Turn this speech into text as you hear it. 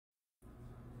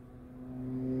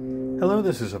Hello,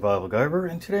 this is Survival.gyver,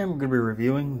 and today I'm going to be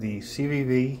reviewing the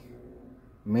Civivi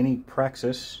Mini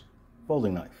Praxis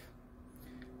folding knife.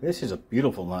 This is a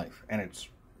beautiful knife, and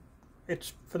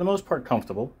it's for the most part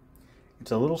comfortable.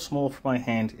 It's a little small for my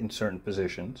hand in certain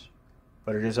positions,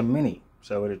 but it is a mini,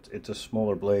 so it's a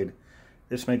smaller blade.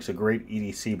 This makes a great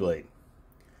EDC blade.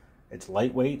 It's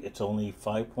lightweight, it's only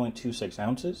 5.26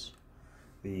 ounces.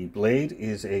 The blade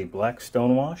is a black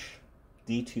stonewash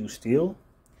D2 steel.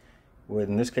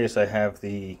 In this case, I have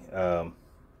the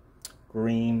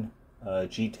green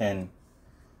G10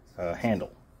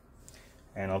 handle.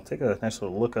 And I'll take a nice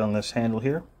little look on this handle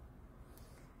here.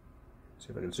 See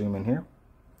if I can zoom in here.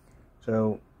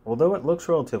 So, although it looks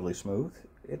relatively smooth,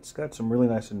 it's got some really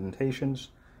nice indentations.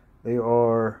 They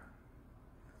are,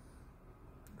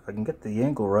 if I can get the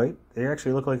angle right, they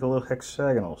actually look like little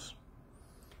hexagonals.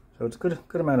 So it's good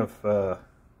amount of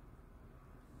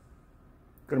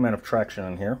traction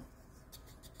on here.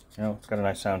 You know, it's got a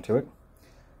nice sound to it.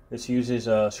 This uses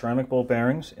ceramic ball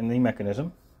bearings in the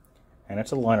mechanism, and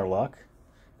it's a liner lock.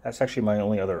 That's actually my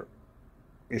only other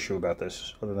issue about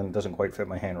this, other than it doesn't quite fit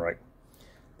my hand right.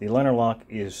 The liner lock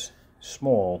is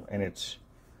small, and it's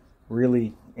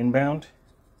really inbound.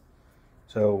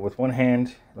 So with one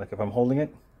hand, like if I'm holding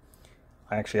it,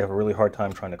 I actually have a really hard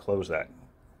time trying to close that.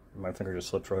 My finger just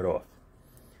slips right off.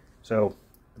 So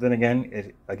then again,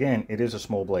 it is a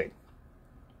small blade.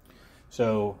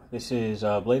 So this is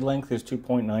blade length is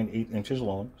 2.98 inches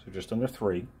long, so just under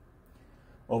 3.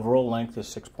 Overall length is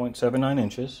 6.79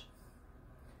 inches.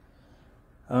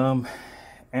 And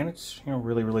it's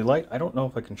really light. I don't know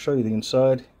if I can show you the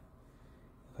inside. If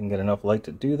I can get enough light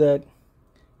to do that.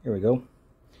 Here we go.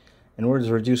 In order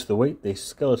to reduce the weight, they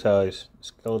skeletonized.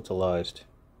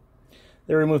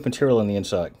 They removed material on the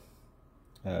inside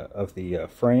of the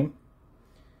frame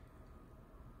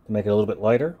to make it a little bit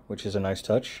lighter, which is a nice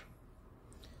touch.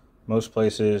 Most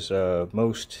places,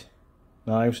 most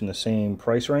knives in the same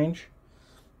price range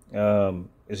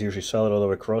is usually solid all the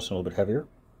way across and a little bit heavier.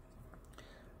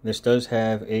 This does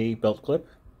have a belt clip,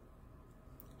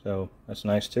 so that's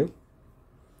nice too.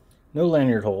 No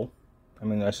lanyard hole. I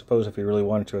mean, I suppose if you really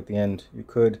wanted to at the end, you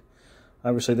could.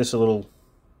 Obviously, this is a little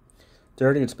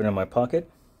dirty. It's been in my pocket.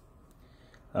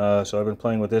 So I've been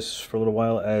playing with this for a little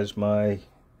while as my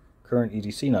current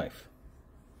EDC knife.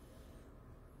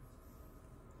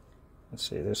 Let's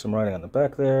see, there's some writing on the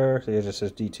back there. See, it just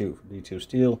says D2 for D2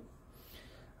 steel.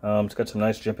 It's got some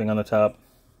nice jimping on the top.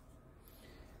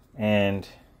 And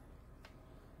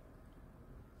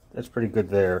that's pretty good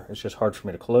there. It's just hard for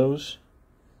me to close.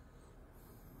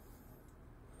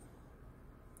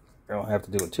 I don't have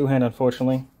to do it two-hand,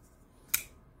 unfortunately.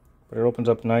 But it opens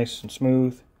up nice and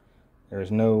smooth. There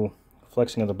is no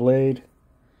flexing of the blade.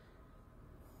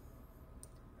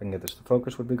 If I can get this to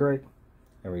focus would be great.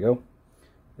 There we go.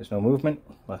 There's no movement,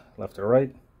 left or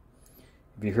right.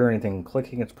 If you hear anything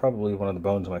clicking, it's probably one of the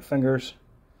bones of my fingers.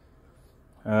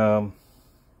 But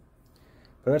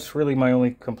that's really my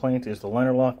only complaint, is the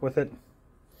liner lock with it.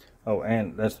 Oh,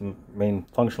 and that's the main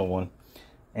functional one.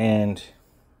 And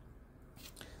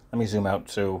let me zoom out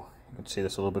so you can see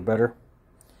this a little bit better.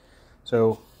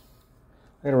 So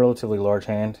I got a relatively large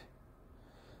hand.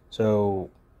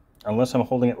 So unless I'm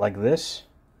holding it like this,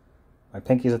 my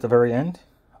pinky's at the very end.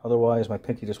 Otherwise, my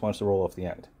pinky just wants to roll off the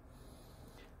end.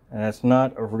 And that's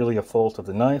not really a fault of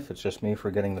the knife. It's just me for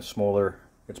getting the smaller.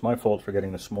 It's my fault for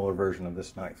getting the smaller version of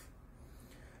this knife.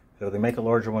 So they make a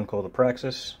larger one called the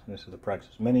Praxis. This is the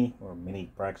Praxis Mini, or Mini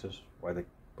Praxis. Why they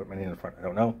put Mini in the front, I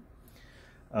don't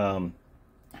know.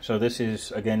 So this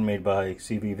is, again, made by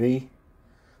Civivi.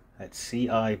 That's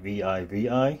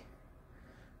C-I-V-I-V-I,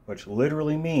 which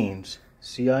literally means,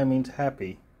 C-I means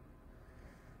happy,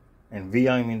 and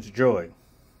V-I means joy.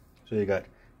 So you got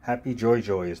Happy Joy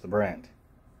is the brand.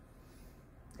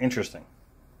 Interesting.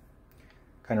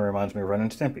 Kind of reminds me of Ren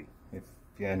and Stimpy, if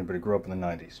anybody grew up in the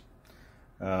 90s.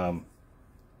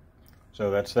 So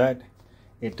that's that.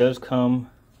 It does come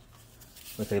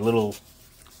with a little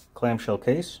clamshell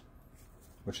case,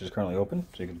 which is currently open,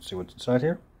 so you can see what's inside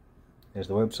here. There's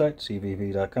the website,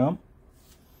 civivi.com.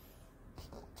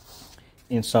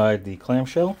 Inside the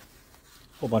clamshell,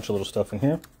 a whole bunch of little stuff in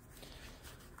here.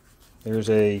 There's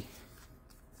a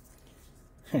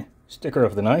sticker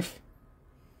of the knife.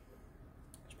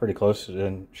 It's pretty close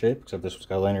in shape, except this one's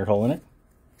got a lanyard hole in it.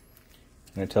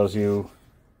 And it tells you,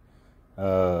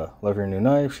 love your new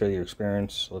knife, share your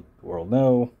experience, let the world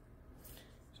know.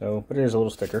 So, but it is a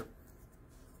little sticker.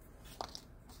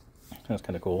 That's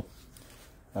kind of cool.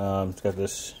 It's got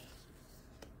this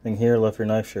thing here, love your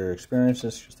knife, share your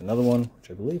experiences. Just another one,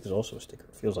 which I believe is also a sticker.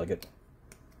 It feels like it.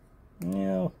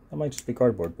 Yeah, that might just be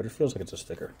cardboard, but it feels like it's a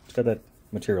sticker. It's got that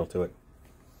material to it.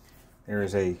 There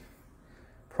is a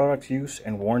product use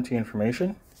and warranty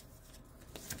information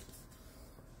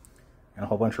and a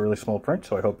whole bunch of really small print,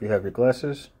 so I hope you have your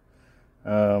glasses.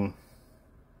 So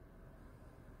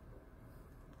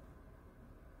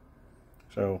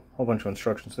a whole bunch of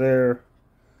instructions there,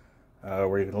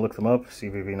 where you can look them up.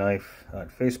 Civivi Knife at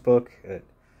Facebook, at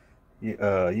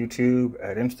YouTube,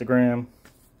 at Instagram,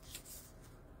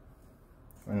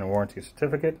 and a warranty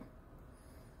certificate.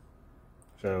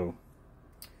 So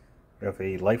you have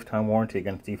a lifetime warranty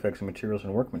against defects in materials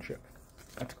and workmanship.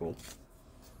 That's cool.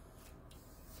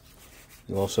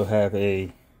 You also have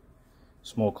a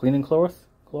small cleaning cloth.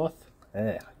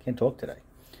 I can't talk today.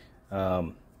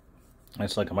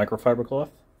 It's like a microfiber cloth.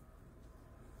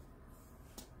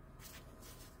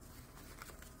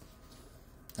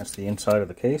 That's the inside of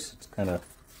the case. It's kind of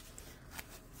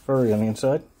furry on the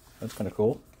inside. That's kind of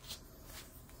cool.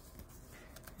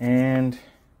 And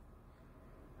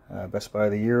Best Buy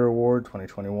of the Year Award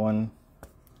 2021.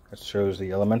 That shows the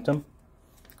Elementum.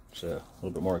 It's a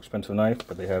little bit more expensive knife,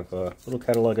 but they have a little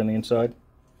catalog on the inside.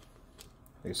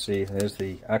 You see, there's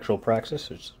the actual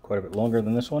Praxis. It's quite a bit longer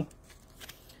than this one.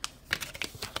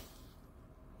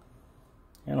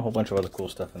 And a whole bunch of other cool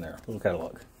stuff in there. Little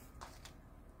catalog.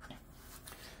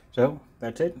 So,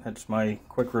 that's it. That's my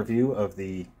quick review of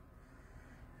the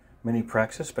Mini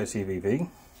Praxis by Civivi.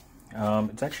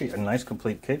 It's actually a nice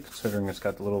complete kit, considering it's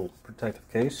got the little protective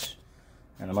case,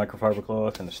 and a microfiber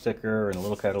cloth, and a sticker, and a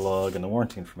little catalog, and the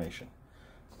warranty information.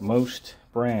 Most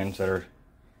brands that are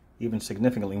even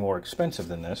significantly more expensive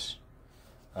than this,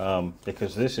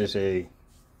 because this is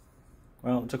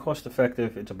it's a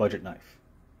cost-effective, it's a budget knife.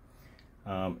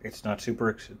 It's not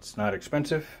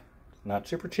expensive, it's not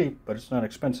super cheap, but it's not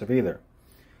expensive either.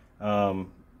 I'm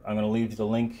going to leave you the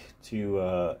link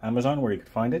to Amazon where you could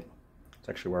find it. It's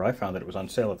actually where I found it. It was on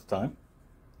sale at the time,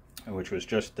 which was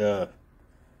just a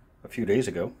few days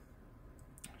ago.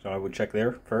 So I would check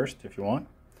there first if you want,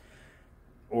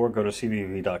 or go to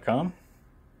Civivi.com,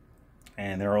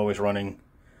 and they're always running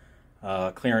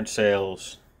clearance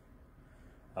sales.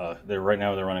 Right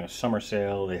now they're running a summer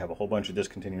sale. They have a whole bunch of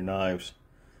discontinued knives,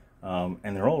 and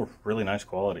they're all really nice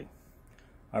quality.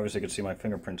 Obviously you can see my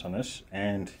fingerprints on this,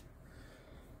 and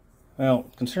well,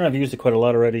 considering I've used it quite a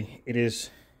lot already, it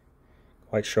is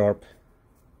quite sharp.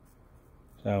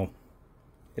 So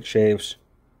it shaves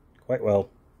quite well.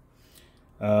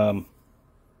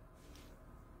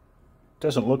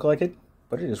 Doesn't look like it,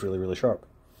 but it is really, really sharp.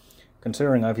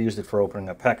 Considering I've used it for opening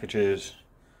up packages,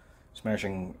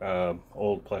 smashing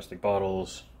old plastic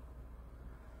bottles,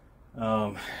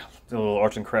 the little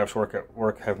arts and crafts work at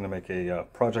work, having to make a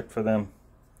project for them.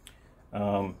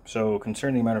 So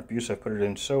considering the amount of abuse I've put it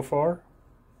in so far,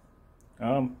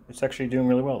 it's actually doing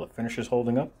really well. The finish is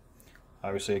holding up.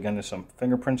 Obviously, again, there's some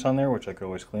fingerprints on there, which I could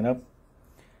always clean up.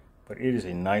 But it is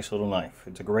a nice little knife.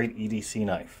 It's a great EDC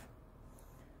knife.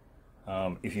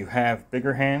 If you have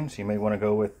bigger hands, you may want to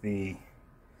go with the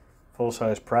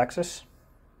full-size Praxis.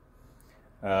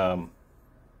 I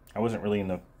wasn't really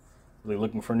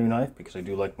looking for a new knife because I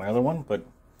do like my other one, but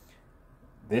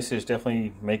this is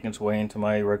definitely making its way into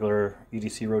my regular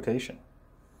EDC rotation.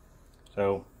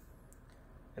 So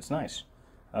it's nice.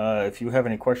 If you have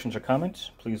any questions or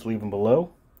comments, please leave them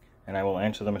below, and I will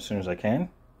answer them as soon as I can.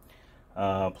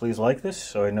 Please like this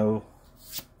so I know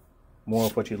more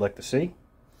of what you'd like to see.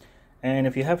 And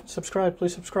if you haven't subscribed,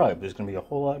 please subscribe. There's going to be a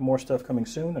whole lot more stuff coming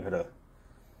soon. I've got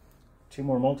 2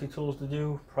 more multi-tools to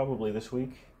do, probably this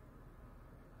week.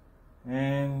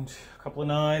 And a couple of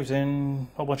knives and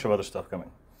a whole bunch of other stuff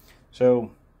coming. So,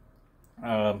 it's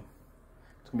going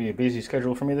to be a busy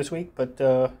schedule for me this week, but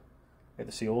I get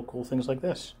to see old cool things like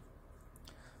this.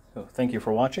 So, thank you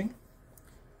for watching,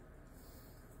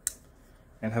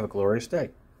 and have a glorious day.